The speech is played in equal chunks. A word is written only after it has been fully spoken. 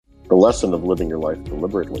lesson of living your life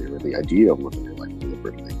deliberately, or the idea of living your life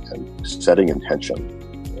deliberately, and setting intention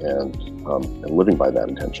and living by that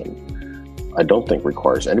intention, I don't think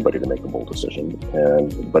requires anybody to make a bold decision,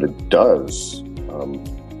 but it does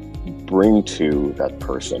bring to that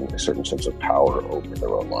person a certain sense of power over their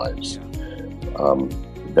own lives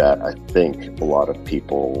that I think a lot of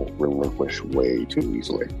people relinquish way too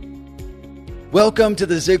easily. Welcome to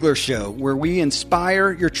The Ziglar Show, where we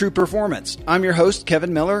inspire your true performance. I'm your host,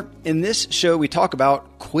 Kevin Miller. In this show, we talk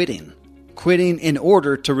about quitting in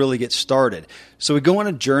order to really get started. So we go on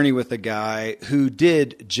a journey with a guy who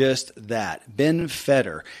did just that. Ben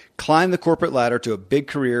Feder climbed the corporate ladder to a big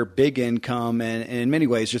career, big income, and in many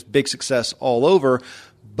ways, just big success all over,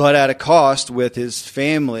 but at a cost with his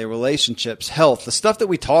family, relationships, health, the stuff that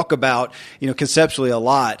we talk about, conceptually a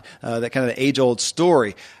lot, that kind of the age-old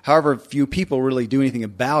story. However, few people really do anything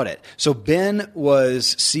about it. So Ben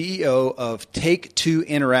was CEO of Take-Two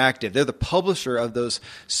Interactive. They're the publisher of those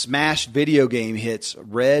smash video game hits,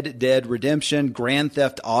 Red Dead Redemption, Grand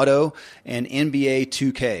Theft Auto, and NBA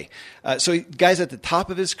 2K. So guys at the top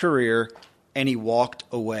of his career, and he walked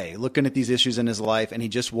away, looking at these issues in his life, and he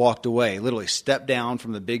just walked away, literally stepped down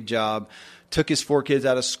from the big job, took his 4 kids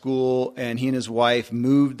out of school, and he and his wife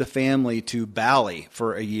moved the family to Bali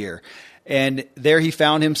for a year. And there he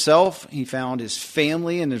found himself, he found his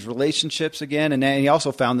family and his relationships again, and then he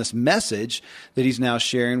also found this message that he's now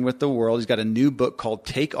sharing with the world. He's got a new book called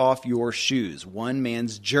Take Off Your Shoes, One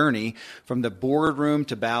Man's Journey from the Boardroom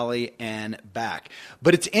to Bali and Back.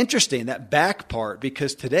 But it's interesting, that back part,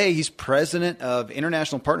 because today he's president of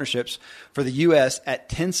international partnerships for the U.S. at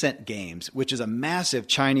Tencent Games, which is a massive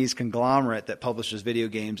Chinese conglomerate that publishes video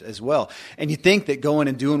games as well. And you think that going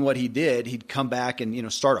and doing what he did, he'd come back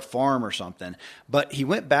and start a farm or something. But he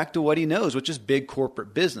went back to what he knows, which is big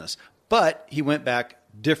corporate business. But he went back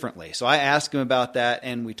differently. So I asked him about that,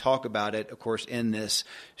 and we talk about it, of course, in this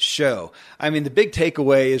show. I mean, the big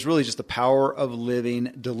takeaway is really just the power of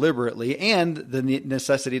living deliberately and the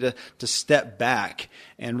necessity to step back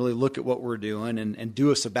and really look at what we're doing and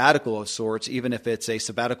do a sabbatical of sorts, even if it's a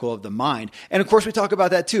sabbatical of the mind. And of course, we talk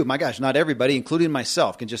about that too. My gosh, not everybody, including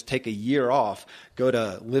myself, can just take a year off, go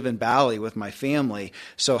to live in Bali with my family.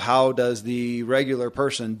 So how does the regular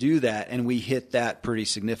person do that? And we hit that pretty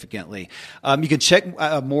significantly. You can check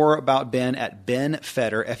more about Ben at Ben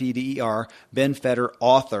Feder, F-E-D-E-R,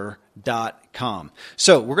 benfederauthor.com.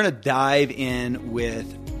 So we're going to dive in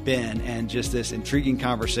with Ben and just this intriguing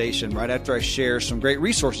conversation right after I share some great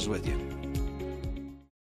resources with you.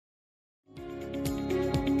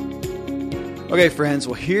 Okay, friends.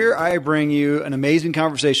 Well, here I bring you an amazing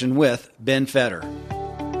conversation with Ben Feder.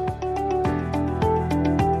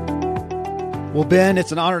 Well, Ben,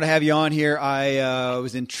 it's an honor to have you on here. I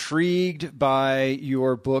was intrigued by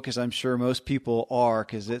your book, as I'm sure most people are,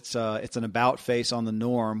 because it's an about face on the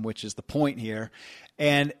norm, which is the point here.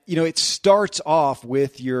 And, it starts off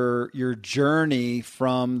with your journey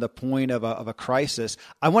from the point of a crisis.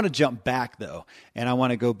 I want to jump back, though, and I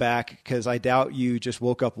want to go back because I doubt you just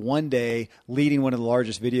woke up one day leading one of the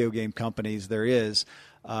largest video game companies there is.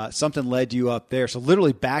 Something led you up there. So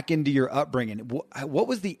literally back into your upbringing. What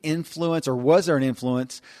was the influence, or was there an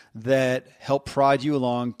influence that helped prod you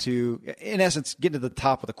along to, in essence, get to the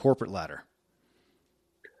top of the corporate ladder?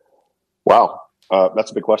 Wow.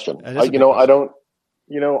 That's a big question. Honestly,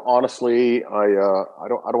 I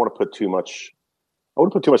don't want to put too much, I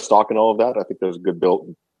wouldn't put too much stock in all of that. I think there's a good bit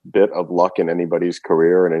of luck in anybody's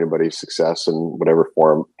career and anybody's success in whatever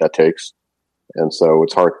form that takes. And so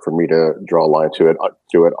it's hard for me to draw a line to it. I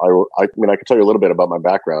mean, I can tell you a little bit about my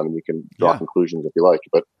background, and you can draw conclusions if you like.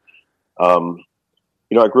 But, I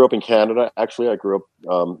grew up in Canada. Actually, I grew up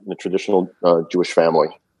in a traditional Jewish family,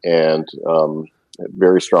 and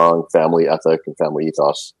very strong family ethic and family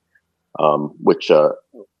ethos, which, part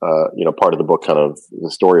of the book kind of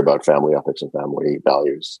the story about family ethics and family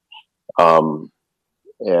values.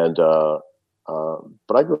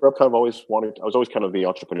 But I grew up kind of I was always kind of the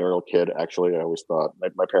entrepreneurial kid. Actually, I always thought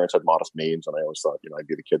my parents had modest means, and I always thought, I'd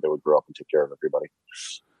be the kid that would grow up and take care of everybody.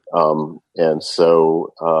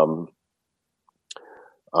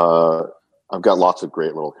 I've got lots of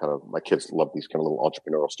great little my kids love these kind of little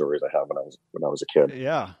entrepreneurial stories I have when I was a kid.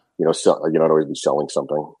 Yeah. I'd always be selling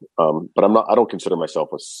something. But I don't consider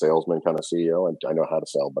myself a salesman kind of CEO. I know how to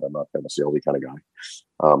sell, but I'm not kind of a salesy kind of guy.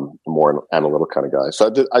 I'm more an analytical kind of guy.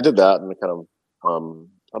 So I did that, and I kind of, I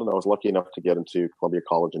was lucky enough to get into Columbia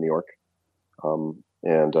College in New York.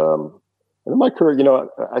 And in my career,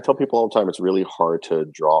 I tell people all the time, it's really hard to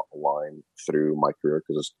draw a line through my career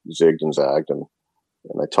because it's zigged and zagged. And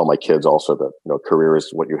I tell my kids also that, career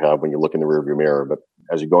is what you have when you look in the rearview mirror, but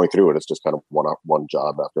as you're going through it, it's just kind of one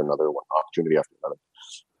job after another, one opportunity after another.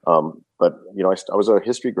 But I was a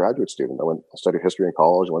history graduate student. I studied history in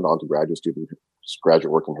college, went on to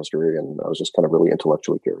graduate work in history, and I was just kind of really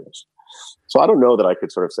intellectually curious. So I don't know that I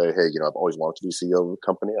could sort of say, hey, I've always wanted to be CEO of a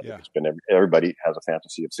company. I think it's been everybody has a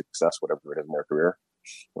fantasy of success, whatever it is in their career,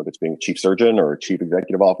 whether it's being a chief surgeon or a chief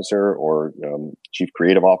executive officer or chief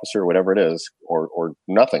creative officer, whatever it is, or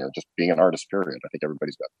nothing, or just being an artist. Period. I think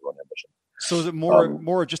everybody's got their own ambition. So is it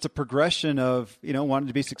more just a progression of wanting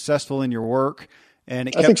to be successful in your work? And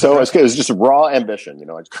I think so. It's just raw ambition.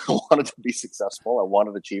 I just wanted to be successful. I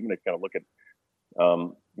wanted achievement. I kind of look at,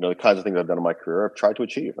 the kinds of things I've done in my career, I've tried to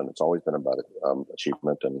achieve, and it's always been about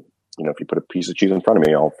achievement. And, if you put a piece of cheese in front of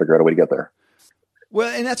me, I'll figure out a way to get there. Well,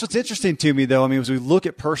 and that's what's interesting to me, though. I mean, as we look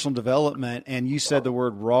at personal development, and you said the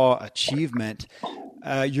word raw achievement,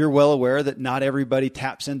 you're well aware that not everybody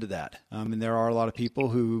taps into that. And there are a lot of people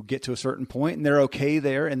who get to a certain point and they're okay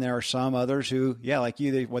there. And there are some others who, like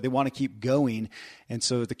you, they want to keep going. And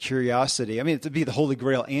so the curiosity, I mean, to be the holy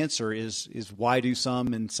grail answer is why do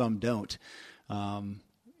some and some don't?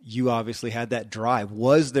 You obviously had that drive.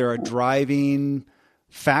 Was there a driving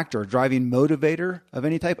factor, a driving motivator of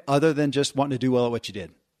any type other than just wanting to do well at what you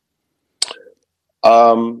did?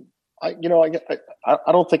 I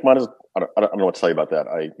don't think mine is, I don't know what to tell you about that.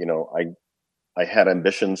 I had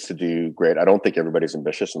ambitions to do great. I don't think everybody's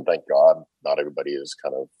ambitious, and thank God not everybody is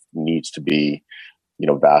kind of needs to be,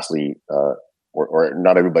 vastly, or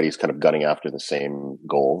not everybody's kind of gunning after the same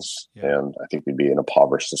goals. Yeah. And I think we'd be an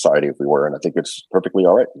impoverished society if we were. And I think it's perfectly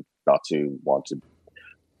all right not to want to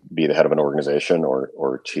be the head of an organization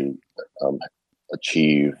or to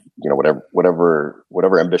achieve,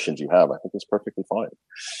 whatever ambitions you have. I think it's perfectly fine.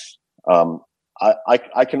 I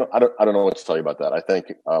don't know what to tell you about that. I think,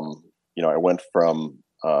 I went from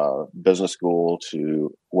business school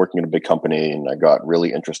to working in a big company, and I got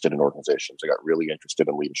really interested in organizations. I got really interested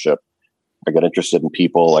in leadership. I got interested in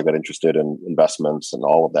people. I got interested in investments and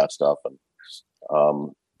all of that stuff. And,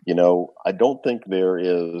 I don't think there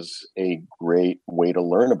is a great way to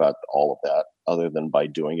learn about all of that other than by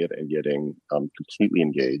doing it and getting completely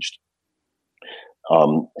engaged.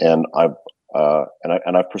 And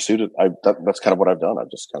I've pursued it. That's kind of what I've done. I've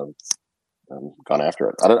just kind of gone after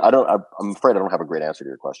it. I'm afraid I don't have a great answer to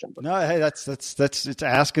your question. But. No, hey, that's it's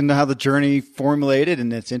asking how the journey formulated,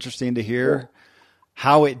 and it's interesting to hear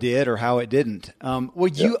how it did or how it didn't.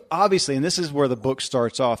 You obviously, and this is where the book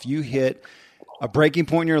starts off. You hit a breaking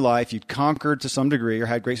point in your life. You'd conquered to some degree or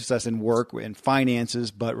had great success in work and finances,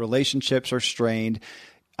 but relationships are strained.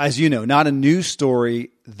 As you know, not a new story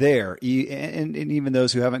there. And even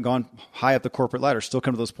those who haven't gone high up the corporate ladder still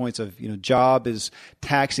come to those points of, job is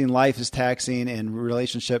taxing, life is taxing, and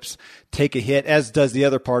relationships take a hit, as does the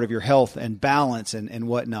other part of your health and balance and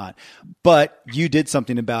whatnot. But you did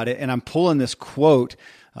something about it. And I'm pulling this quote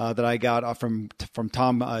that I got from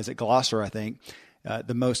Tom, is it Glosser, I think.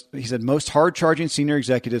 He said, most hard-charging senior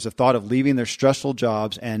executives have thought of leaving their stressful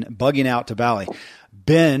jobs and bugging out to Bali.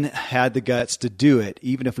 Ben had the guts to do it.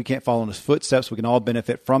 Even if we can't follow in his footsteps, we can all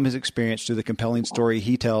benefit from his experience through the compelling story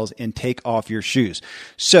he tells in Take Off Your Shoes.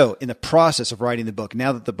 So in the process of writing the book,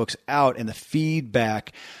 now that the book's out and the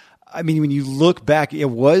feedback, I mean, when you look back,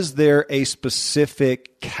 was there a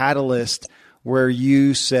specific catalyst where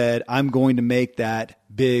you said, I'm going to make that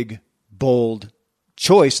big, bold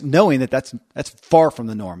choice, knowing that that's far from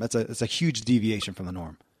the norm? That's a huge deviation from the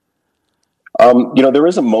norm. There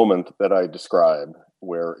is a moment that I describe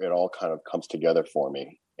where it all kind of comes together for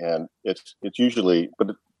me, and it's usually,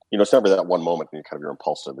 but it's never that one moment and you're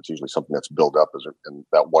impulsive. It's usually something that's built up, and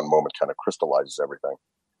that one moment kind of crystallizes everything.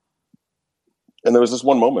 And there was this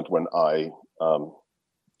one moment when I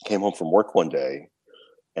came home from work one day,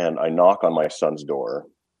 and I knock on my son's door.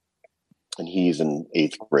 And he's in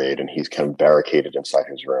 8th grade, and he's kind of barricaded inside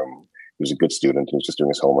his room. He was a good student. He was just doing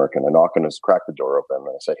his homework. And I knock on crack the door open,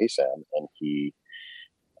 and I say, "Hey, Sam." And he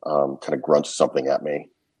kind of grunts something at me.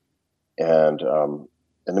 And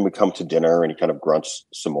then we come to dinner, and he kind of grunts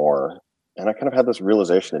some more. And I kind of had this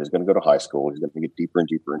realization that he's going to go to high school. He's going to get deeper and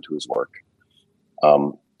deeper into his work.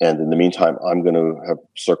 And in the meantime, I'm going to have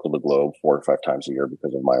circled the globe 4 or 5 times a year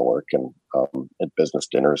because of my work and at business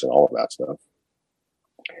dinners and all of that stuff.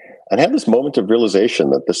 And I had this moment of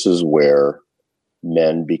realization that this is where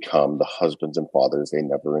men become the husbands and fathers they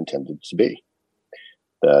never intended to be.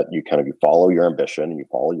 That you follow your ambition and you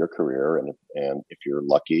follow your career, and if you're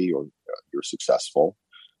lucky or you're successful,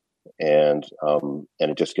 and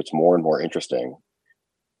it just gets more and more interesting.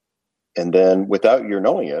 And then, without your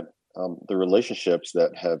knowing it, the relationships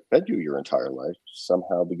that have fed you your entire life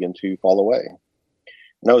somehow begin to fall away.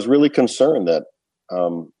 And I was really concerned that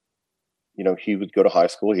he would go to high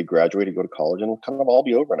school, he'd graduate, he'd go to college, and it'll kind of all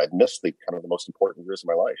be over. And I'd miss the most important years of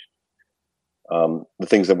my life. The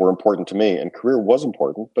things that were important to me, and career was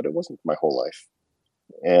important, but it wasn't my whole life.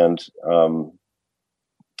 And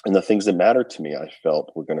the things that mattered to me, I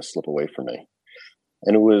felt were going to slip away from me.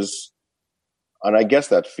 And I guess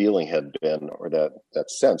that feeling had been, or that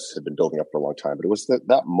sense had been building up for a long time. But it was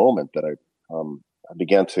that moment that I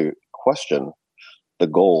began to question the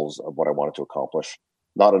goals of what I wanted to accomplish,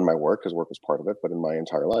 not in my work, because work was part of it, but in my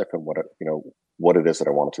entire life, and what it is that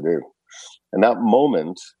I wanted to do. And that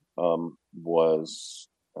moment was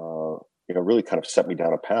really kind of set me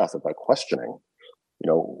down a path about questioning.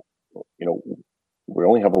 We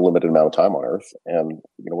only have a limited amount of time on Earth, and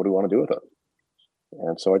what do we want to do with it?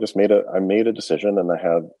 And so I just made a decision, and I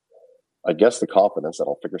had, I guess, the confidence that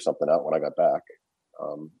I'll figure something out when I got back.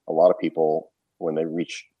 A lot of people, when they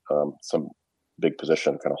reach some big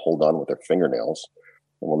position, kind of hold on with their fingernails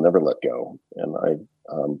and will never let go. And I,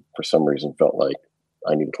 for some reason, felt like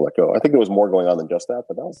I needed to let go. I think there was more going on than just that,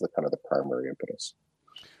 but that was the primary impetus.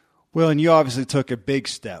 Well, and you obviously took a big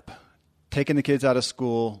step, taking the kids out of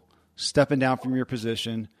school, stepping down from your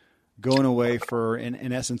position, going away for,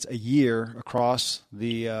 in essence, a year across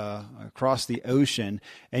the ocean.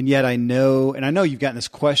 And yet I know you've gotten this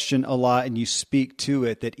question a lot, and you speak to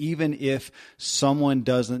it, that even if someone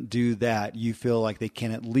doesn't do that, you feel like they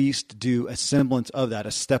can at least do a semblance of that,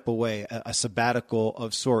 a step away, a sabbatical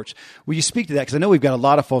of sorts. Will you speak to that? Because I know we've got a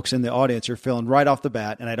lot of folks in the audience who are feeling right off the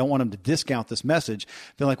bat, and I don't want them to discount this message,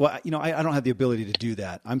 feeling like, well, I don't have the ability to do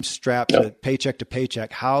that. I'm strapped to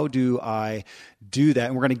paycheck. How do I do that?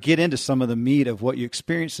 And we're going to get into some of the meat of what you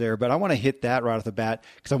experienced there, but I want to hit that right off the bat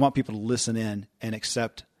because I want people to listen in and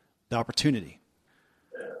accept the opportunity.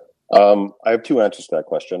 I have two answers to that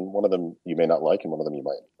question. One of them you may not like, and one of them you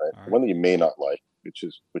might. Right? Right. The one that you may not like, which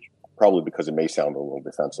probably because it may sound a little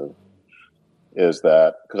defensive, is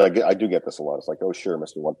that, because I do get this a lot. It's like, oh, sure,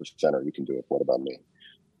 Mr. 1%er, you can do it. What about me?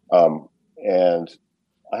 And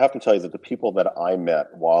I have to tell you that the people that I met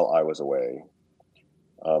while I was away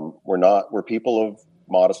were people of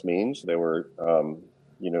modest means. They were,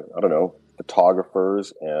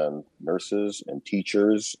 photographers and nurses and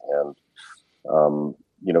teachers and,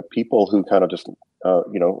 people who kind of just,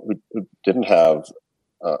 who didn't have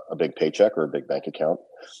a big paycheck or a big bank account.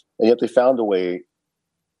 And yet they found a way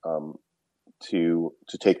to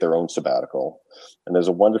take their own sabbatical. And there's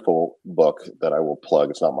a wonderful book that I will plug.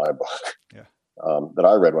 It's not my book, that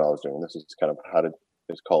I read when I was doing this. It's kind of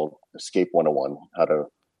it's called Escape 101, how to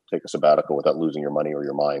take a sabbatical without losing your money or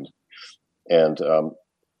your mind. And,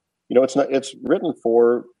 it's written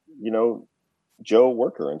for, Joe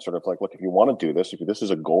Worker, and sort of like, look, if you want to do this, if this is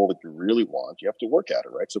a goal that you really want, you have to work at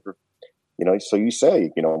it. Right. So so you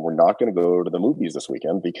say, we're not going to go to the movies this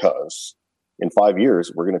weekend because in 5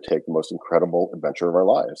 years, we're going to take the most incredible adventure of our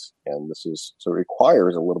lives. And so it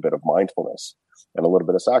requires a little bit of mindfulness and a little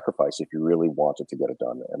bit of sacrifice if you really wanted to get it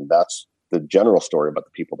done. And that's the general story about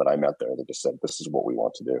the people that I met there. They just said, this is what we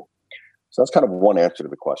want to do. So that's kind of one answer to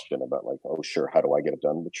the question about like, oh, sure, how do I get it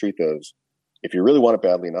done? The truth is, if you really want it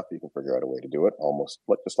badly enough, you can figure out a way to do it, almost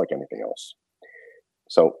just like anything else.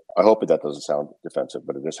 So I hope that doesn't sound defensive,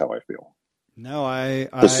 but it is how I feel. No, I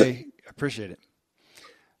appreciate it.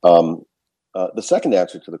 The second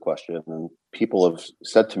answer to the question, and people have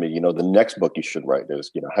said to me, the next book you should write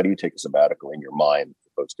is, how do you take a sabbatical in your mind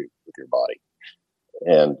as opposed to with your body?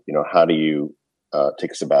 And, how do you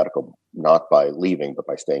take a sabbatical, not by leaving, but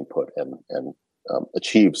by staying put and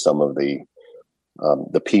achieve some of the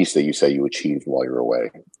peace that you say you achieved while you're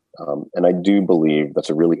away. And I do believe that's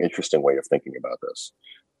a really interesting way of thinking about this.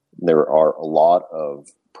 There are a lot of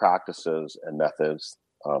practices and methods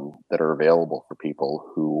that are available for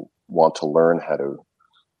people who want to learn how to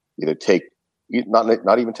either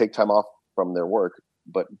not even take time off from their work,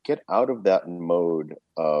 but get out of that mode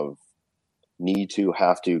of need to,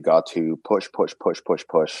 have to, got to, push,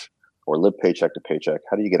 or live paycheck to paycheck.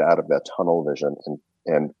 How do you get out of that tunnel vision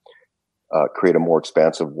and create a more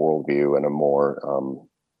expansive worldview and a more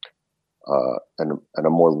and a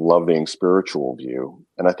more loving spiritual view?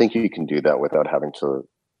 And I think you can do that without having to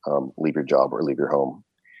leave your job or leave your home.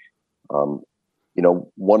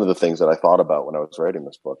 One of the things that I thought about when I was writing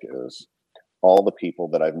this book is all the people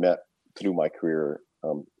that I've met through my career,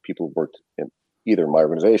 people who worked in either my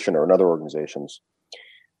organization or in other organizations,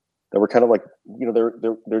 that were kind of like,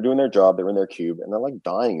 they're doing their job, they're in their cube, and they're like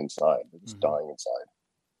dying inside. They're just dying inside.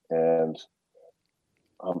 And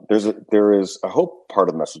there is, I hope part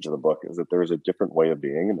of the message of the book is that there is a different way of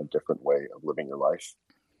being and a different way of living your life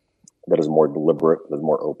that is more deliberate, that is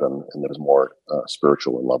more open, and that is more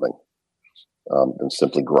spiritual and loving than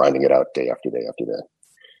simply grinding it out day after day after day.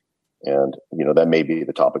 And, that may be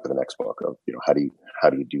the topic of the next book of, how do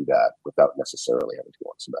you do that without necessarily having to go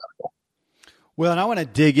on sabbatical? Well, and I want to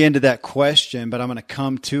dig into that question, but I'm going to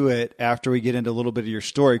come to it after we get into a little bit of your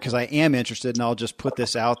story, because I am interested, and I'll just put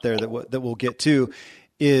this out there that we'll get to,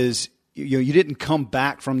 is you didn't come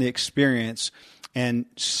back from the experience and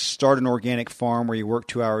start an organic farm where you work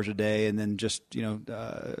 2 hours a day and then just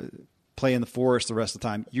play in the forest the rest of the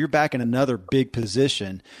time. You're back in another big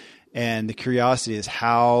position. And the curiosity is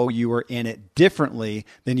how you were in it differently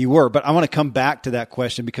than you were. But I want to come back to that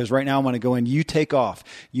question, because right now I want to go in. You take off.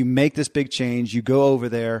 You make this big change. You go over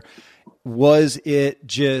there. Was it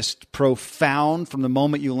just profound from the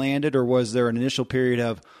moment you landed, or was there an initial period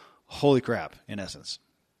of, holy crap, in essence?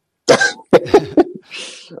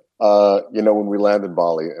 When we landed in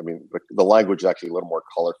Bali, I mean, the language is actually a little more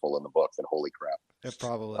colorful in the book than holy crap. Yeah,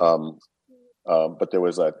 probably. But there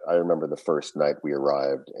was I remember the first night we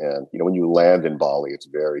arrived, and, when you land in Bali, it's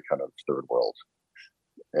very kind of third world.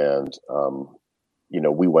 And,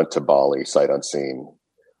 we went to Bali sight unseen,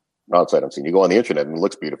 not sight unseen. You go on the internet and it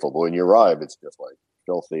looks beautiful, but when you arrive, it's just like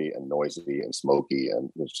filthy and noisy and smoky.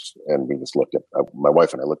 And we just looked at, my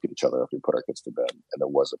wife and I looked at each other after we put our kids to bed, and there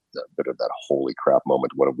was a bit of that holy crap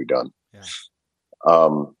moment. What have we done? Yeah.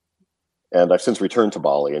 And I've since returned to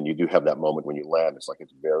Bali, and you do have that moment when you land. It's like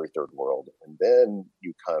it's very third world. And then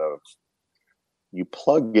you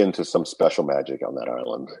plug into some special magic on that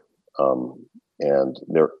island. And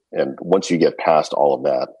once you get past all of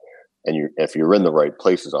that, and if you're in the right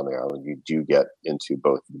places on the island, you do get into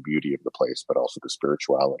both the beauty of the place, but also the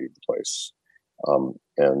spirituality of the place.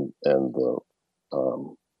 And the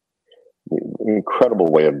incredible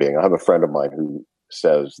way of being. I have a friend of mine who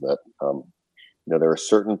says that, there are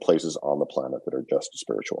certain places on the planet that are just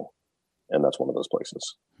spiritual, and that's one of those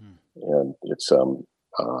places. And it's so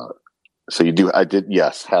I did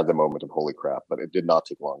have the moment of holy crap, but it did not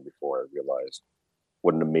take long before I realized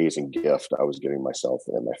what an amazing gift I was giving myself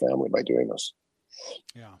and my family by doing this.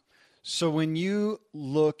 Yeah. So when you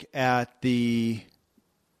look at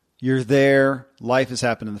you're there, life has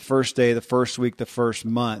happened in the first day, the first week, the first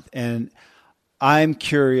month, and I'm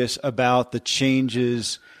curious about the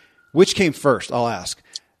changes. Which came first? I'll ask.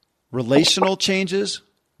 Relational changes?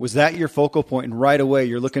 Was that your focal point? And right away,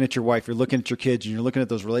 you're looking at your wife, you're looking at your kids, and you're looking at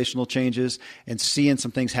those relational changes and seeing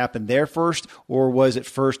some things happen there first? Or was it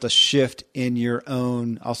first a shift in your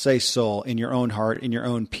own, I'll say soul, in your own heart, in your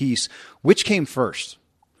own peace? Which came first?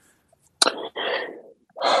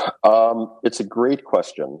 It's a great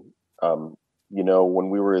question. When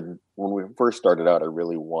we first started out, I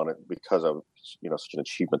really wanted, because I'm, such an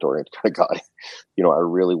achievement-oriented kind of guy, I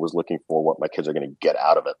really was looking for what my kids are going to get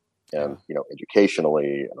out of it, and,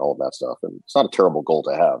 educationally and all of that stuff. And it's not a terrible goal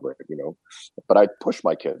to have, right? But I'd push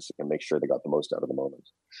my kids and make sure they got the most out of the moment.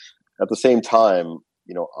 At the same time,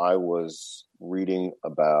 I was reading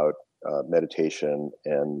about meditation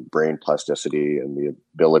and brain plasticity and the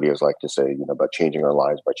ability, as I like to say, about changing our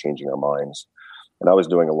lives by changing our minds. And I was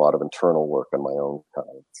doing a lot of internal work on my own kind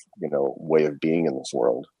of, way of being in this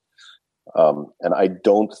world. And I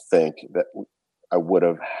don't think that I would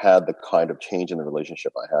have had the kind of change in the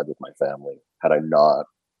relationship I had with my family had I not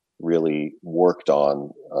really worked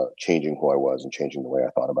on changing who I was and changing the way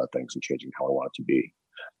I thought about things and changing how I wanted to be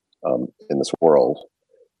in this world.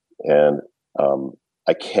 And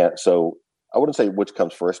so I wouldn't say which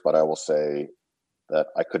comes first, but I will say that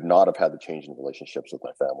I could not have had the change in relationships with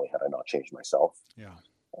my family had I not changed myself. Yeah.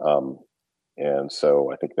 And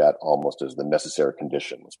so I think that almost is the necessary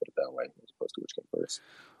condition, let's put it that way, as opposed to which came first.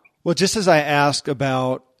 Well, just as I ask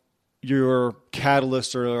about your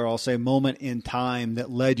catalyst, or I'll say moment in time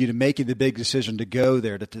that led you to making the big decision to go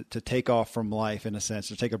there, to take off from life, in a sense,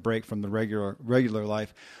 to take a break from the regular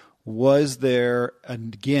life, was there,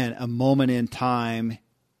 again, a moment in time,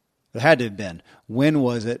 there had to have been, when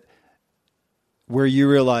was it, where you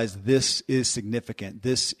realized this is significant,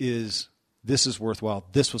 this is worthwhile,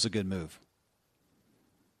 this was a good move?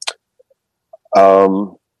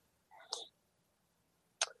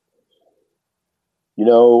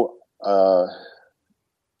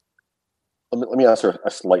 Let me answer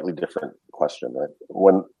a slightly different question, right?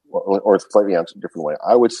 Or slightly answer a different way.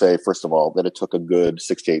 I would say, first of all, that it took a good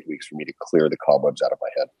 6 to 8 weeks for me to clear the cobwebs out of my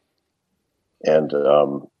head. And,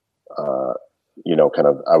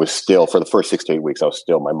 I was still, for the first 6 to 8 weeks,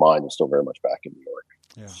 my mind was still very much back in New York.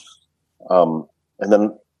 Yeah. And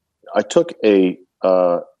then I took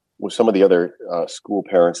with some of the other school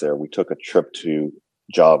parents there, we took a trip to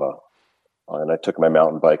Java, and I took my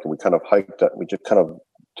mountain bike, and we kind of hiked up. We just kind of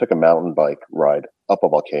took a mountain bike ride up a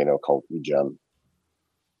volcano called Ijen.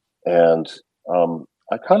 And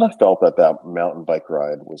I kind of felt that mountain bike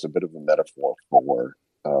ride was a bit of a metaphor for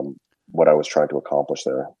what I was trying to accomplish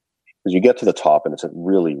there. Because you get to the top and it's a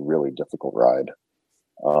really, really difficult ride.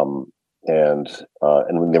 And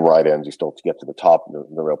when the ride ends, you still have to get to the top, the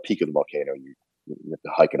real peak of the volcano. You have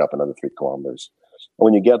to hike it up another 3 kilometers. And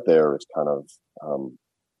when you get there, it's kind of,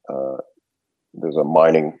 there's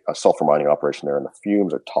a sulfur mining operation there, and the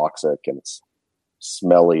fumes are toxic, and it's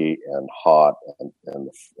smelly and hot, and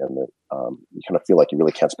you kind of feel like you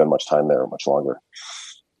really can't spend much time there much longer.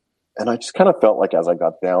 And I just kind of felt like as I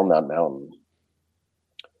got down that mountain,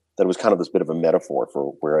 that it was kind of this bit of a metaphor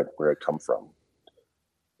for where I'd come from.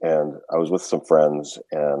 And I was with some friends,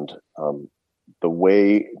 and the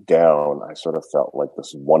way down, I sort of felt like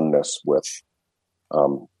this oneness with,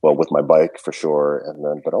 with my bike for sure,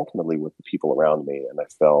 but ultimately with the people around me. And I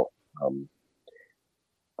felt,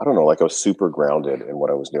 I don't know, like I was super grounded in what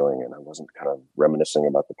I was doing, and I wasn't kind of reminiscing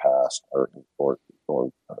about the past or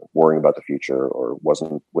worrying about the future, or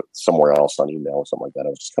wasn't with somewhere else on email or something like that. I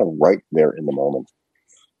was just kind of right there in the moment.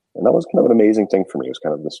 And that was kind of an amazing thing for me. It was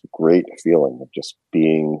kind of this great feeling of just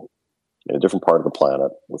being in a different part of the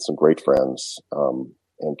planet with some great friends.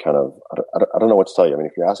 And kind of, I don't know what to tell you. I mean,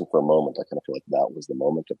 if you're asking for a moment, I kind of feel like that was the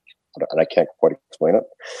moment. And I can't quite explain it.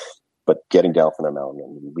 But getting down from that mountain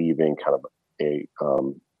and leaving kind of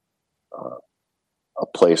a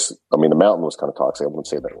place. I mean, the mountain was kind of toxic. I wouldn't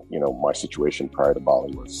say that, my situation prior to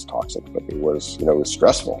Bali was toxic, but it was, it was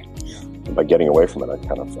stressful. And by getting away from it, I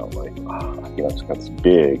kind of felt like, it's got this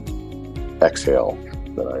big exhale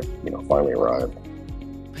that I, finally arrived.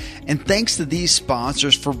 And thanks to these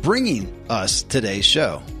sponsors for bringing us today's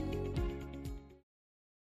show.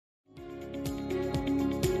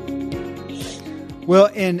 Well,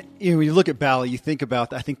 and when you look at Bali, you think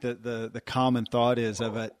about, I think the common thought is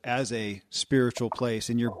of it as a spiritual place.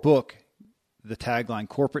 In your book, the tagline,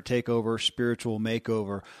 corporate takeover, spiritual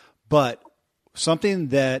makeover, but something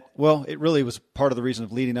that, it really was part of the reason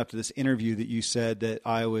of leading up to this interview that you said that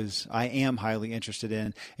I am highly interested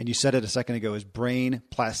in, and you said it a second ago, is brain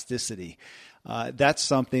plasticity. That's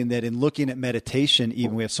something that in looking at meditation,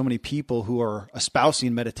 even we have so many people who are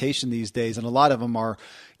espousing meditation these days, and a lot of them are,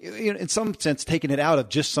 in some sense, taking it out of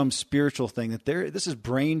just some spiritual thing. That this is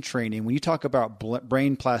brain training. When you talk about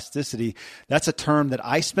brain plasticity, that's a term that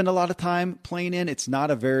I spend a lot of time playing in. It's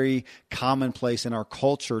not a very commonplace in our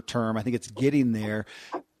culture term. I think it's getting there.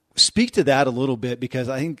 Speak to that a little bit, because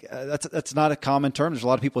I think that's not a common term. There's a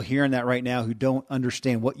lot of people hearing that right now who don't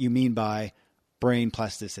understand what you mean by brain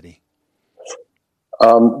plasticity.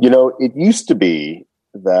 It used to be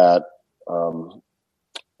that,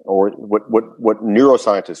 or what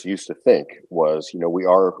neuroscientists used to think was, we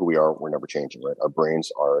are who we are. We're never changing, right? Our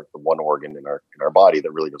brains are the one organ in our body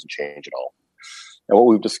that really doesn't change at all. And what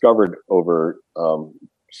we've discovered over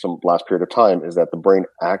some last period of time is that the brain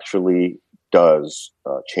actually does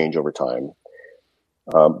change over time.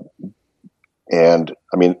 And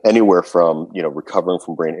I mean, anywhere from, recovering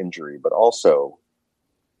from brain injury, but also,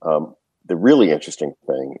 the really interesting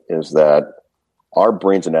thing is that our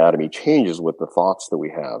brain's anatomy changes with the thoughts that we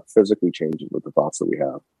have, physically changes with the thoughts that we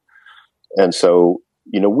have. And so,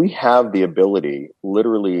 we have the ability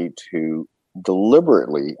literally to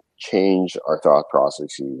deliberately change our thought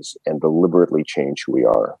processes and deliberately change who we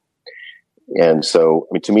are. And so,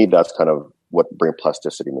 to me, that's kind of what brain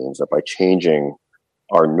plasticity means, that by changing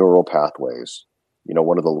our neural pathways,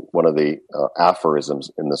 one of the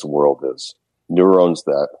aphorisms in this world is neurons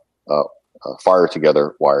that fire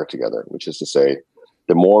together, wire together, which is to say,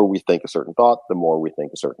 the more we think a certain thought, the more we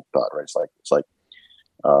think a certain thought, right? It's like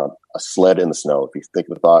a sled in the snow. If you think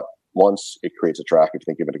of a thought once, it creates a track. If you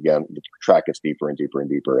think of it again, the track gets deeper and deeper and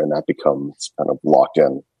deeper, and that becomes kind of locked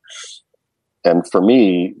in. And for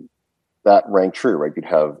me, that rang true, right? You'd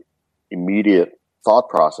have immediate thought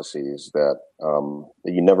processes that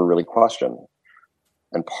you never really question.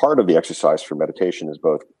 And part of the exercise for meditation is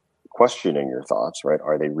both questioning your thoughts, right?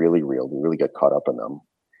 Are they really real? Do you really get caught up in them?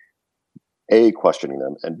 A, questioning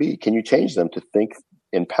them, and B, can you change them to think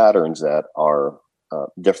in patterns that are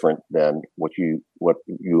different than what you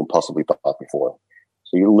impulsively thought before?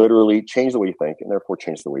 So you literally change the way you think, and therefore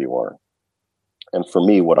change the way you are. And for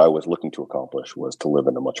me, what I was looking to accomplish was to live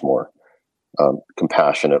in a much more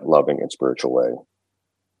compassionate, loving, and spiritual way.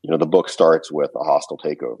 The book starts with a hostile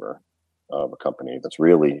takeover of a company that's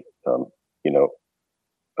really,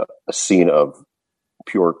 a scene of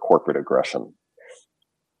pure corporate aggression.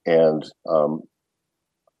 And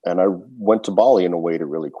I went to Bali in a way to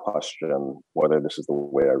really question whether this is the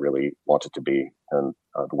way I really wanted to be, and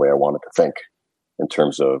the way I wanted to think in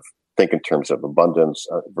terms of abundance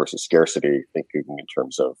versus scarcity, thinking in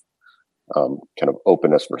terms of kind of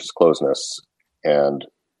openness versus closeness, and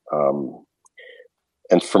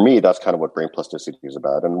And for me, that's kind of what brain plasticity is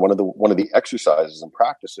about. And one of the exercises and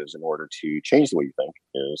practices in order to change the way you think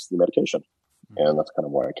is the meditation. And that's kind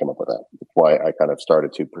of why I came up with that. That's why I kind of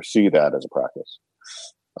started to pursue that as a practice.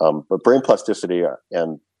 But brain plasticity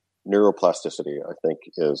and neuroplasticity, I think,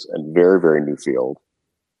 is a very, very new field.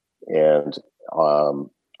 And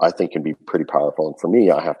I think can be pretty powerful. And for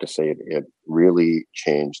me, I have to say it really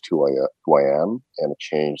changed who I am, and it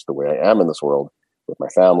changed the way I am in this world with my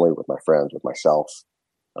family, with my friends, with myself,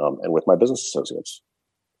 and with my business associates.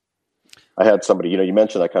 I had somebody, you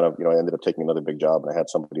mentioned I kind of, I ended up taking another big job, and I had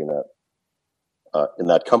somebody in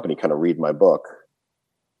that company kind of read my book.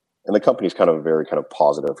 And the company's kind of a very kind of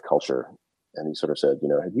positive culture. And he sort of said,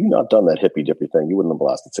 had you not done that hippy dippy thing, you wouldn't have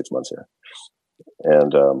lasted 6 months here.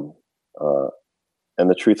 And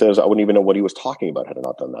the truth is, I wouldn't even know what he was talking about had I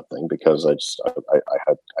not done that thing, because I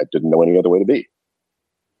didn't know any other way to be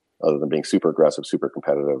other than being super aggressive, super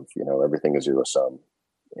competitive. Everything is zero sum.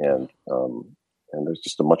 And there's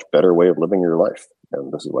just a much better way of living your life.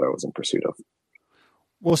 And this is what I was in pursuit of.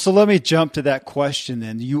 Well, so let me jump to that question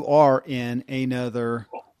then. You are in another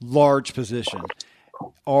large position.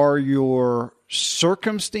 Are your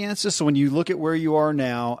circumstances, so when you look at where you are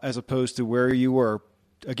now as opposed to where you were,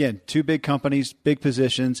 again, 2 big companies, big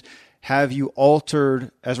positions, have you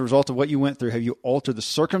altered, as a result of what you went through, have you altered the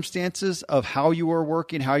circumstances of how you are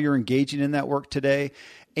working, how you're engaging in that work today?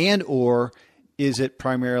 And or is it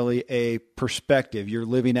primarily a perspective? You're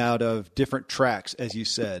living out of different tracks, as you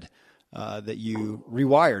said, that you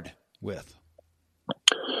rewired with?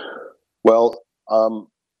 Well,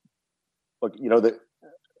 look,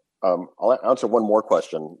 I'll answer one more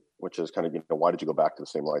question, which is kind of, why did you go back to the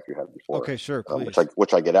same life you had before? Okay, sure, please.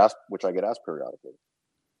 Which I get asked periodically.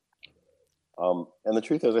 And the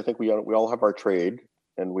truth is, I think we all have our trade,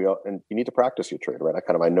 and you need to practice your trade, right?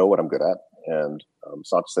 I know what I'm good at, and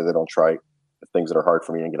it's not to say that I don't try things that are hard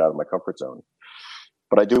for me and get out of my comfort zone,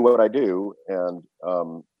 but I do what I do, and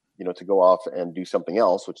to go off and do something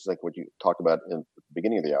else, which is like what you talked about in the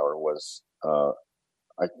beginning of the hour, was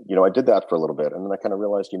I did that for a little bit, and then I kind of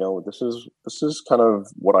realized, this is kind of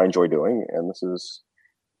what I enjoy doing, and this is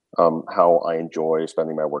how I enjoy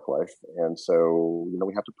spending my work life. And so,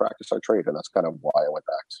 we have to practice our trade, and that's kind of why I went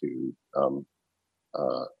back to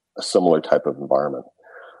a similar type of environment.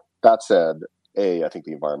 That said, I think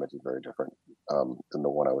the environment is very different than the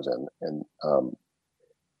one I was in,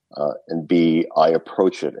 and B, I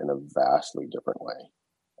approach it in a vastly different way.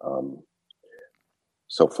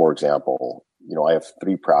 So, for example, I have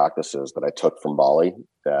 3 practices that I took from Bali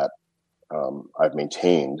that I've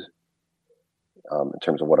maintained in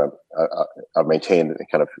terms of what I've maintained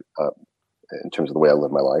kind of in terms of the way I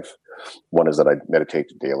live my life. One is that I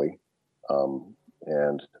meditate daily,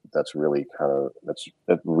 and that's really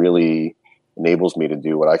that really enables me to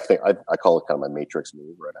do what I think I call it kind of my matrix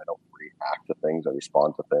move, right? I don't react to things; I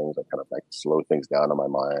respond to things. I kind of slow things down in my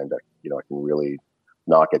mind. I can really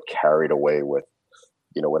not get carried away with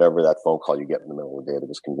whatever that phone call you get in the middle of the day that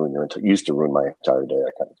just can used to ruin my entire day.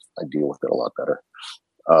 I deal with it a lot better.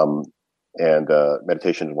 And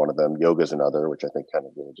meditation is one of them. Yoga is another, which I think kind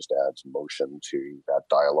of really just adds motion to that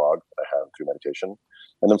dialogue that I have through meditation.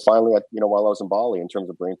 And then finally, while I was in Bali, in terms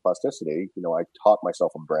of brain plasticity, I taught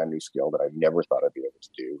myself a brand new skill that I never thought I'd be able to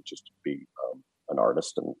do, which is to be an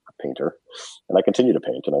artist and a painter. And I continue to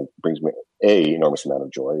paint, and it brings me enormous amount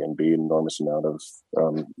of joy, and B, enormous amount of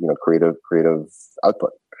creative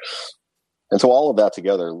output. And so all of that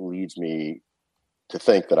together leads me to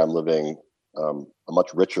think that I'm living a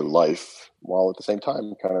much richer life, while at the same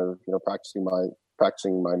time kind of practicing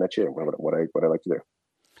my métier, what I like to do.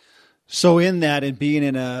 So in that, and being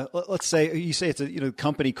in let's say you say it's a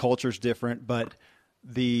company culture is different, but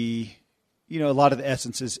a lot of the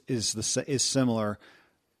essence is similar.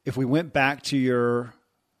 If we went back to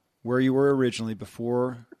where you were originally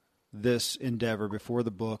before this endeavor, before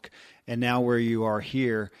the book, and now where you are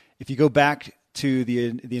here, if you go back to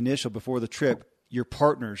the initial before the trip, your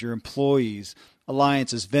partners, your employees,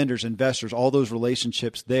 alliances, vendors, investors, all those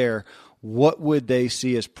relationships there, what would they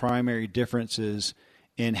see as primary differences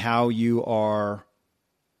in how you are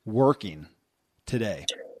working today?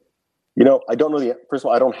 I don't know first of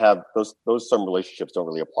all, I don't have those some relationships don't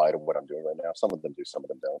really apply to what I'm doing right now. Some of them do, some of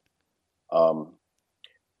them don't.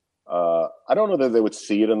 I don't know that they would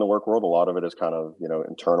see it in the work world. A lot of it is kind of,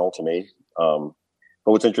 internal to me. But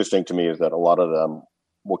what's interesting to me is that a lot of them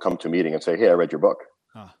will come to a meeting and say, "Hey, I read your book."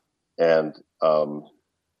 Huh. And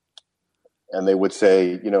they would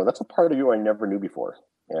say, "That's a part of you I never knew before."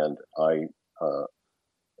 And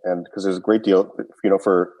and because there's a great deal,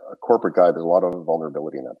 for a corporate guy, there's a lot of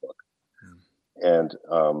vulnerability in that book. And,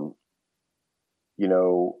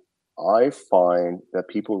 I find that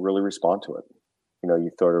people really respond to it.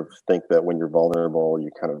 You sort of think that when you're vulnerable,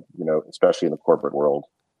 you kind of, especially in the corporate world,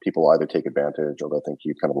 people either take advantage or they'll think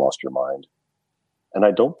you kind of lost your mind. And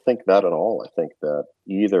I don't think that at all. I think that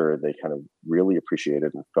either they kind of really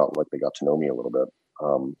appreciated and felt like they got to know me a little bit.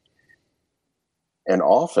 And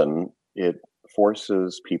often it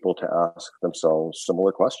forces people to ask themselves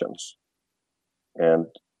similar questions. And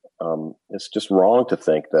it's just wrong to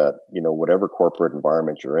think that, whatever corporate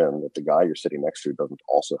environment you're in, that the guy you're sitting next to doesn't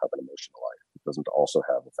also have an emotional life, doesn't also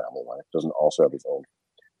have a family life, doesn't also have his own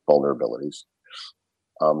vulnerabilities.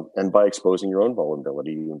 And by exposing your own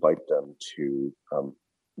vulnerability, you invite them to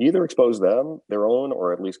either expose them, their own,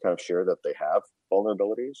 or at least kind of share that they have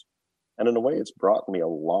vulnerabilities. And in a way, it's brought me a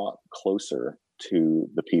lot closer to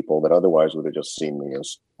the people that otherwise would have just seen me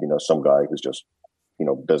as, some guy who's just,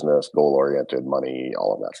 business, goal-oriented, money,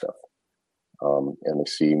 all of that stuff. And they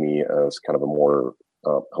see me as kind of a more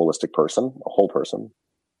holistic person, a whole person.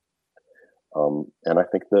 And I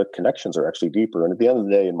think the connections are actually deeper. And at the end of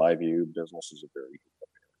the day, in my view, business is a very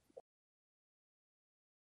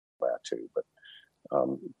that too. But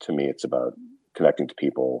to me, it's about connecting to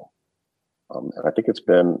people. And I think it's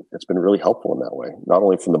been really helpful in that way, not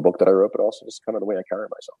only from the book that I wrote, but also just kind of the way I carry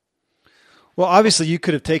myself. Well, obviously you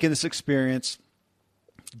could have taken this experience,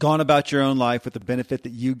 gone about your own life with the benefit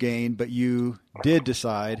that you gained, but you did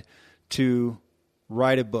decide to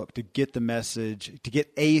write a book to get a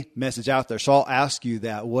message out there. So I'll ask you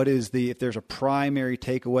that. What is if there's a primary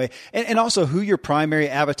takeaway, and also who your primary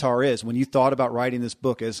avatar is when you thought about writing this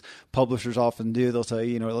book, as publishers often do, they'll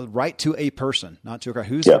say, write to a person, not to a crowd.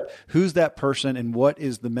 Who's that person, and what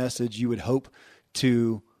is the message you would hope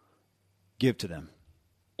to give to them?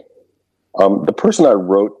 The person I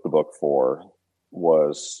wrote the book for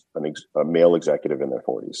was a male executive in their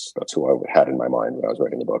 40s. That's who I had in my mind when I was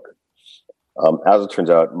writing the book. As it turns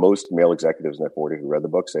out, most male executives in their 40s who read the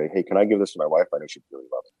book say, "Hey, can I give this to my wife? I know she'd really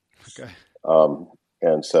love it." Okay.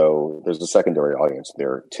 And so there's a secondary audience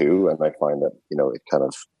there too. And I find that, it kind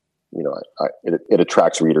of, it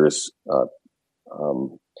attracts readers, in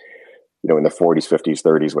the 40s, 50s,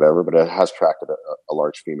 30s, whatever, but it has attracted a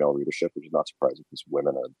large female readership, which is not surprising because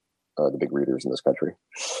women are the big readers in this country.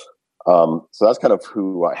 So that's kind of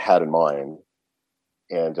who I had in mind.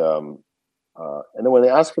 And then when they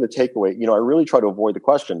asked for the takeaway, I really try to avoid the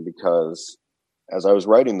question because as I was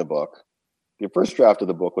writing the book, the first draft of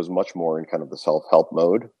the book was much more in kind of the self-help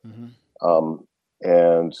mode. Mm-hmm.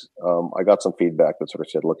 I got some feedback that sort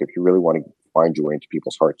of said, look, if you really want to find your way into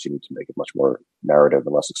people's hearts, you need to make it much more narrative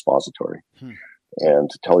and less expository and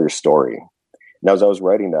to tell your story. Now, as I was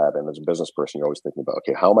writing that, and as a business person, you're always thinking about,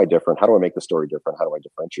 okay, how am I different? How do I make the story different? How do I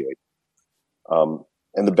differentiate?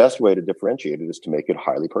 And the best way to differentiate it is to make it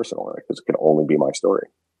highly personal, right? Because it can only be my story.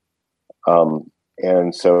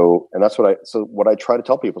 And that's what I try to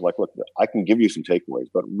tell people is like, look, I can give you some takeaways,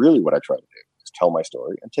 but really what I try to do is tell my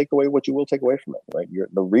story and take away what you will take away from it, right?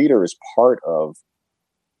 The reader is part of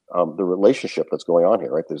the relationship that's going on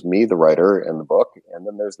here, right? There's me, the writer, and the book, and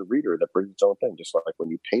then there's the reader that brings its own thing, just like when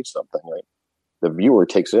you paint something, right? The viewer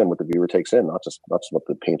takes in what the viewer takes in, not just what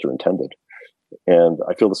the painter intended. And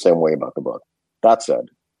I feel the same way about the book. That said,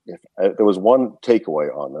 if there was one takeaway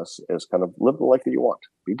on this, is kind of live the life that you want.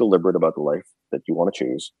 Be deliberate about the life that you want to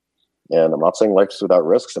choose. And I'm not saying life's without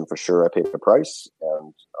risks, and for sure I paid the price,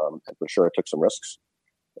 and for sure I took some risks.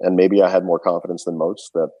 And maybe I had more confidence than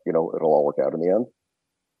most that, it'll all work out in the end.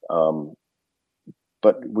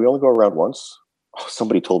 But we only go around once.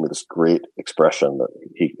 Somebody told me this great expression that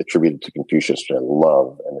he attributed to Confucius, which I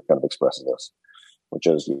love, and it kind of expresses this, which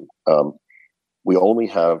is we only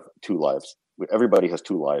have two lives. Everybody has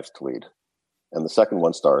two lives to lead. And the second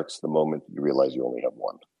one starts the moment you realize you only have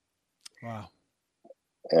one. Wow.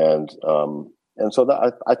 And so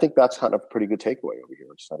I think that's kind of a pretty good takeaway over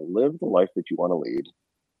here. Just how to live the life that you want to lead.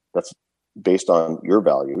 That's based on your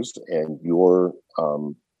values and your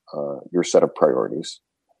set of priorities.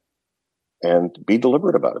 And be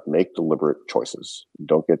deliberate about it. Make deliberate choices.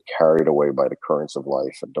 Don't get carried away by the currents of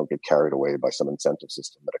life, and don't get carried away by some incentive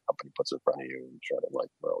system that a company puts in front of you and try to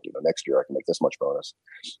next year I can make this much bonus.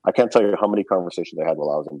 I can't tell you how many conversations I had while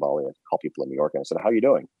I was in Bali. I'd call people in New York and I said, "How are you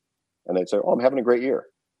doing?" And they'd say, "Oh, I'm having a great year."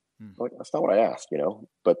 Like, that's not what I asked,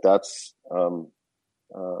 but that's, but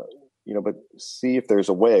see if there's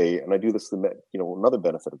a way, and I do this, another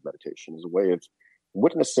benefit of meditation is a way of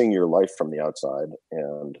witnessing your life from the outside.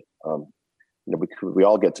 And, we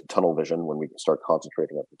all get tunnel vision when we start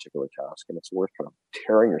concentrating on a particular task, and it's worth kind of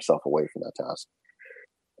tearing yourself away from that task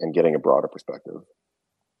and getting a broader perspective.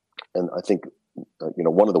 And I think,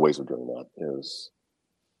 one of the ways of doing that is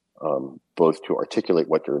both to articulate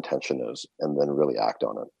what your intention is and then really act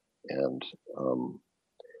on it. And,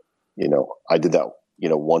 I did that,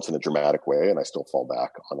 once in a dramatic way, and I still fall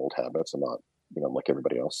back on old habits. I'm not, I'm like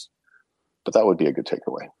everybody else, but that would be a good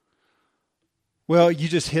takeaway. Well, you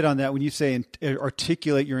just hit on that when you say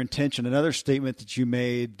articulate your intention. Another statement that you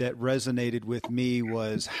made that resonated with me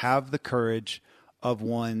was have the courage of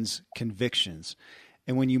one's convictions.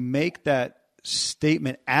 And when you make that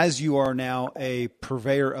statement, as you are now a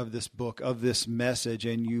purveyor of this book, of this message,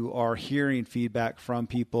 and you are hearing feedback from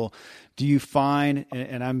people, do you find,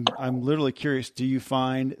 and I'm literally curious, do you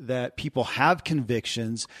find that people have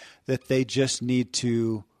convictions that they just need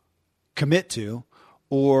to commit to,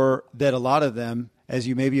 or that a lot of them, as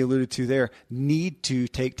you maybe alluded to there, need to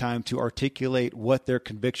take time to articulate what their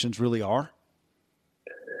convictions really are?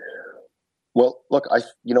 Well, look, I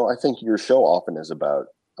think your show often is about,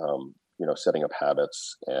 setting up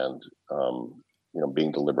habits and,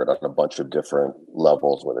 being deliberate on a bunch of different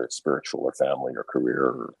levels, whether it's spiritual or family or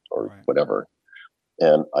career or right. whatever.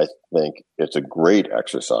 And I think it's a great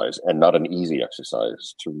exercise and not an easy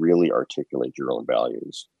exercise to really articulate your own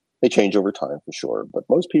values. They change over time for sure, but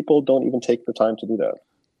most people don't even take the time to do that.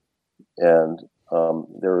 And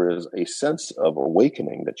there is a sense of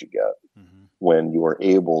awakening that you get when you are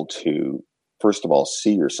able to, first of all,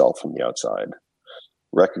 see yourself from the outside,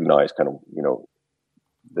 recognize kind of,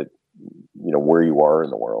 that, where you are in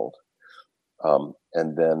the world.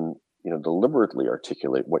 And then, deliberately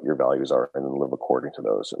articulate what your values are and then live according to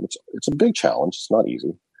those. And it's a big challenge. It's not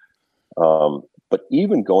easy. But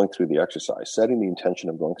even going through the exercise, setting the intention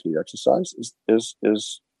of going through the exercise is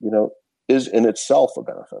in itself a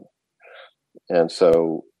benefit. And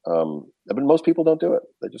so, but most people don't do it.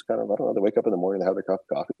 They just kind of, I don't know, they wake up in the morning, they have their cup of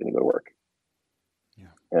coffee and they go to work.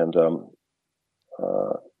 Yeah. And,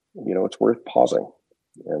 it's worth pausing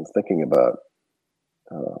and thinking about,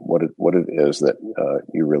 what it is that,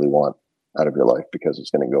 you really want out of your life, because it's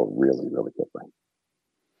going to go really, really quickly.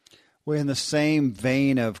 Well, in the same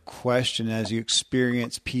vein of question, as you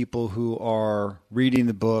experience people who are reading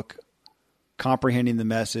the book, comprehending the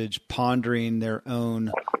message, pondering their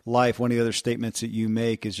own life, one of the other statements that you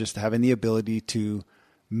make is just having the ability to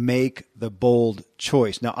make the bold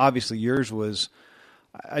choice. Now, obviously yours was,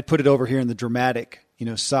 I'd put it over here in the dramatic,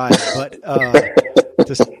 side, but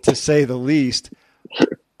to say the least.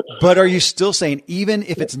 But are you still saying, even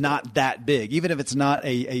if it's not that big, even if it's not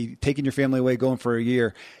a taking your family away, going for a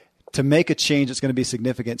year, to make a change that's going to be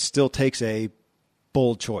significant still takes a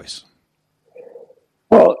bold choice?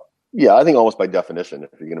 Well, yeah, I think almost by definition,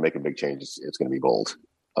 if you're going to make a big change, it's going to be bold.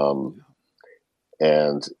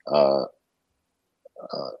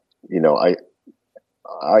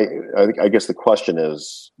 I guess the question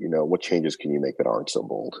is, what changes can you make that aren't so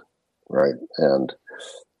bold, right? And,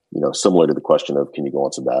 similar to the question of, can you go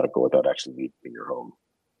on sabbatical without actually leaving your home?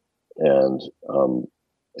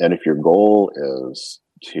 And if your goal is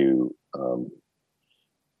to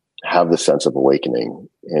have the sense of awakening,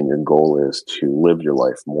 and your goal is to live your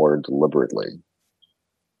life more deliberately,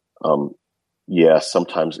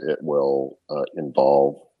 sometimes it will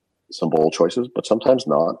involve some bold choices, but sometimes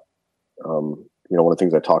not. One of the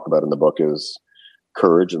things I talk about in the book is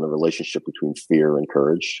courage and the relationship between fear and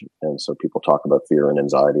courage. And so people talk about fear and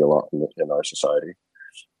anxiety a lot in our society.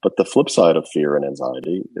 But the flip side of fear and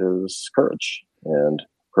anxiety is courage. And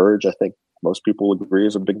courage, I think most people agree,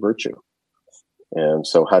 is a big virtue. And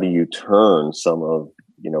so how do you turn some of,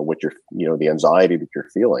 what you're, the anxiety that you're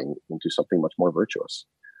feeling into something much more virtuous?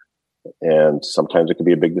 And sometimes it could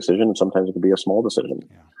be a big decision, and sometimes it could be a small decision.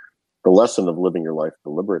 Yeah. The lesson of living your life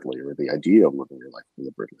deliberately, or the idea of living your life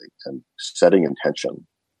deliberately and setting intention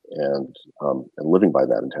and living by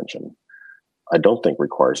that intention, I don't think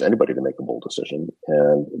requires anybody to make a bold decision.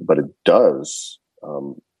 But it does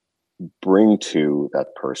bring to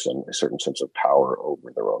that person a certain sense of power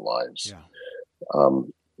over their own lives. Yeah.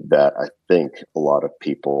 That I think a lot of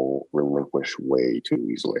people relinquish way too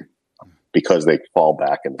easily, because they fall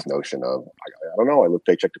back in this notion of, I don't know, I live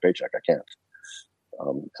paycheck to paycheck. I can't.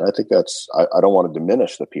 And I think I don't want to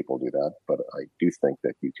diminish that people do that, but I do think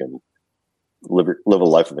that you can live a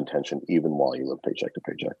life of intention even while you live paycheck to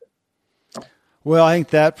paycheck. Well, I think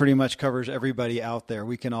that pretty much covers everybody out there.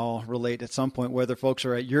 We can all relate at some point, whether folks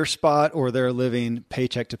are at your spot or they're living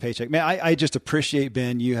paycheck to paycheck. Man, I just appreciate,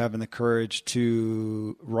 Ben, you having the courage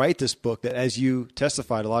to write this book that, as you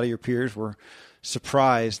testified, a lot of your peers were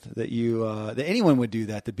surprised that that anyone would do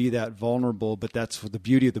that, to be that vulnerable. But that's the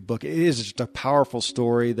beauty of the book. It is just a powerful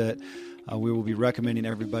story that we will be recommending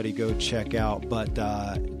everybody go check out. But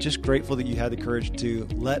just grateful that you had the courage to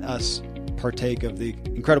let us partake of the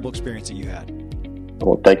incredible experience that you had.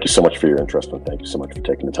 Well, thank you so much for your interest, and thank you so much for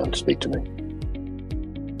taking the time to speak to me.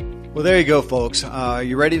 Well, there you go, folks.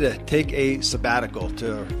 You ready to take a sabbatical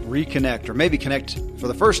to reconnect or maybe connect for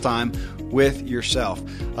the first time with yourself?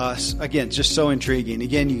 Again, just so intriguing.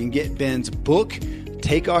 Again, you can get Ben's book,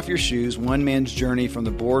 Take Off Your Shoes, One Man's Journey from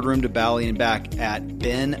the Boardroom to Bali and Back at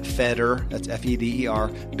Ben Feder, that's F-E-D-E-R,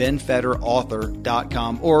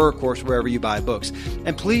 benfederauthor.com, or, of course, wherever you buy books.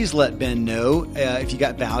 And please let Ben know if you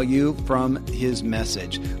got value from his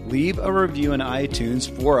message. Leave a review in iTunes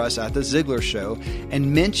for us at The Ziglar Show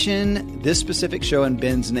and mention this specific show in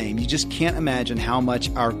Ben's name. You just can't imagine how much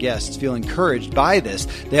our guests feel encouraged by this.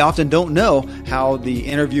 They often don't know how the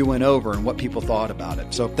interview went over and what people thought about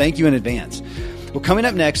it. So thank you in advance. Well, coming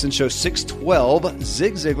up next in show 612,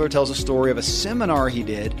 Zig Ziglar tells a story of a seminar he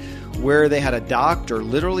did where they had a doctor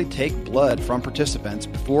literally take blood from participants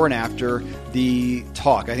before and after the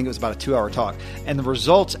talk. I think it was about a 2-hour talk. And the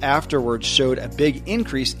results afterwards showed a big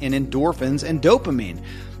increase in endorphins and dopamine.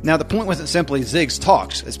 Now, the point wasn't simply Zig's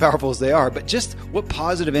talks, as powerful as they are, but just what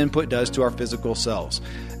positive input does to our physical selves.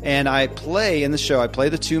 And I play in the show, I play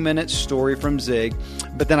the 2-minute story from Zig,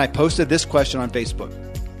 but then I posted this question on Facebook.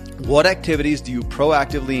 What activities do you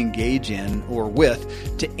proactively engage in or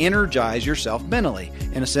with to energize yourself mentally?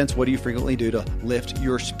 In a sense, what do you frequently do to lift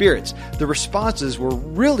your spirits? The responses were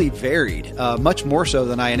really varied, much more so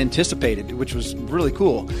than I had anticipated, which was really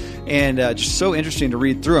cool. And just so interesting to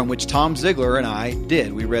read through them, which Tom Ziglar and I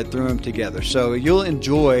did. We read through them together. So you'll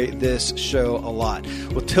enjoy this show a lot.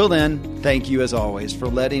 Well, till then, thank you as always for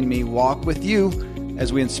letting me walk with you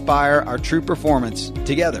as we inspire our true performance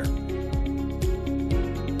together.